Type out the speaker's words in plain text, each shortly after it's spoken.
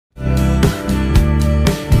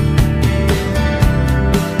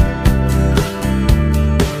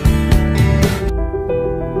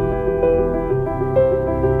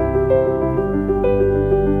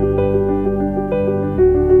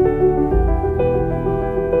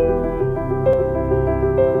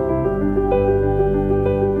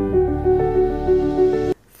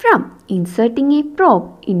inserting a probe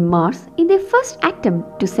in Mars in their first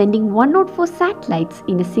attempt to sending 104 satellites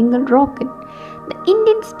in a single rocket. The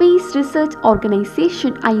Indian Space Research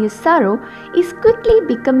Organization ISRO is quickly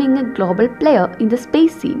becoming a global player in the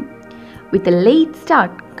space scene. With a late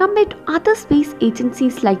start compared to other space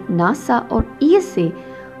agencies like NASA or ESA,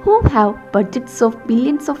 who have budgets of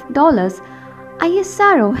billions of dollars,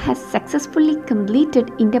 ISRO has successfully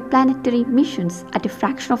completed interplanetary missions at a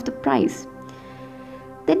fraction of the price.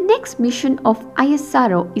 The next mission of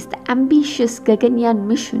ISRO is the ambitious Gaganyaan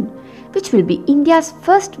mission, which will be India's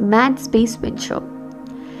first manned space venture.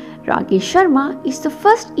 Rakesh Sharma is the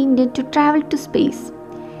first Indian to travel to space.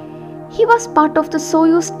 He was part of the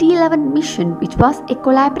Soyuz T-11 mission, which was a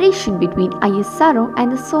collaboration between ISRO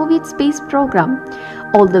and the Soviet space program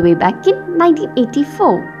all the way back in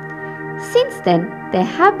 1984. Since then, there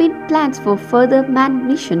have been plans for further manned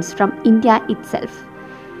missions from India itself.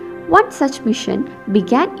 One such mission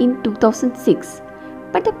began in 2006,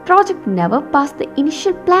 but the project never passed the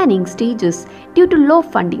initial planning stages due to low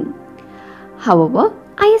funding. However,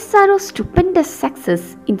 ISRO's stupendous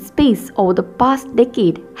success in space over the past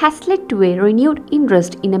decade has led to a renewed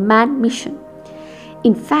interest in a manned mission.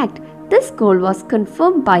 In fact, this goal was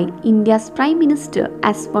confirmed by India's Prime Minister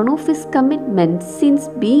as one of his commitments since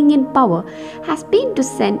being in power has been to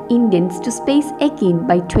send Indians to space again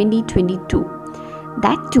by 2022.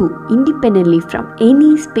 That too independently from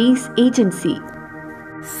any space agency.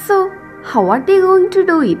 So, how are they going to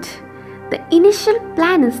do it? The initial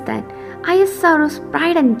plan is that ISRO's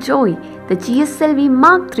pride and joy, the GSLV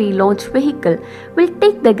Mark III launch vehicle, will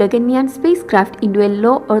take the Gaganyaan spacecraft into a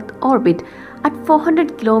low Earth orbit at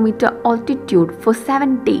 400 km altitude for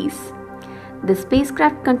 7 days. The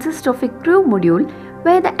spacecraft consists of a crew module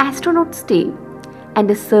where the astronauts stay and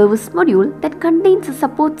a service module that contains the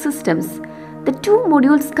support systems. The two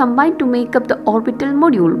modules combine to make up the orbital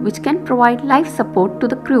module, which can provide life support to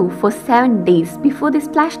the crew for 7 days before they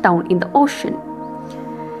splash down in the ocean.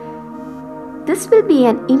 This will be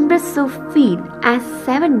an impressive feat as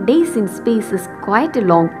 7 days in space is quite a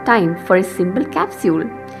long time for a simple capsule.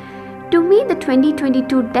 To meet the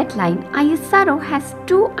 2022 deadline, ISRO has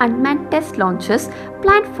 2 unmanned test launches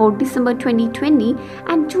planned for December 2020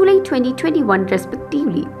 and July 2021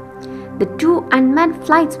 respectively. The 2 unmanned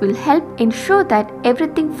flights will help ensure that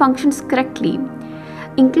everything functions correctly,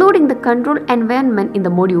 including the control environment in the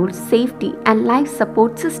module, safety and life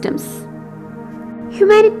support systems.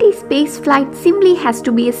 Humanity spaceflight simply has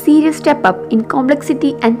to be a serious step up in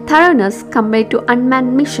complexity and thoroughness compared to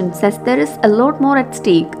unmanned missions, as there is a lot more at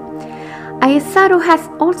stake. ISRO has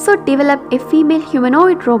also developed a female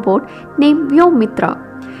humanoid robot named Vyom mithra.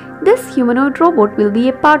 This humanoid robot will be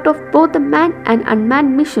a part of both the manned and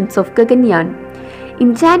unmanned missions of Gaganyaan.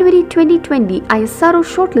 In January 2020, ISRO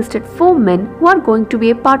shortlisted 4 men who are going to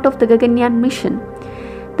be a part of the Gaganyaan mission.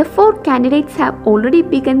 The 4 candidates have already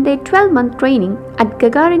begun their 12-month training at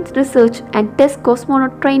Gagarin Research and Test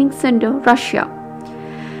Cosmonaut Training Center, Russia.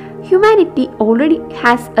 Humanity already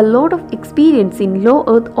has a lot of experience in low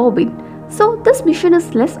Earth orbit, so this mission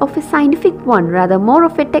is less of a scientific one, rather more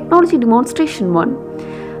of a technology demonstration one.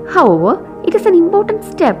 However, it is an important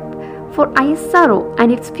step for ISRO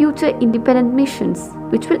and its future independent missions,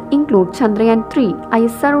 which will include Chandrayaan 3,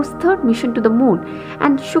 ISRO's 3rd mission to the Moon,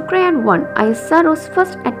 and Shukrayaan 1, ISRO's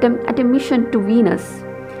first attempt at a mission to Venus.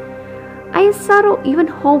 ISRO even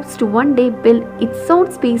hopes to one day build its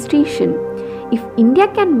own space station. If India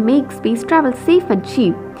can make space travel safe and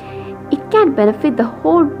cheap, it can benefit the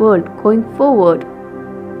whole world going forward.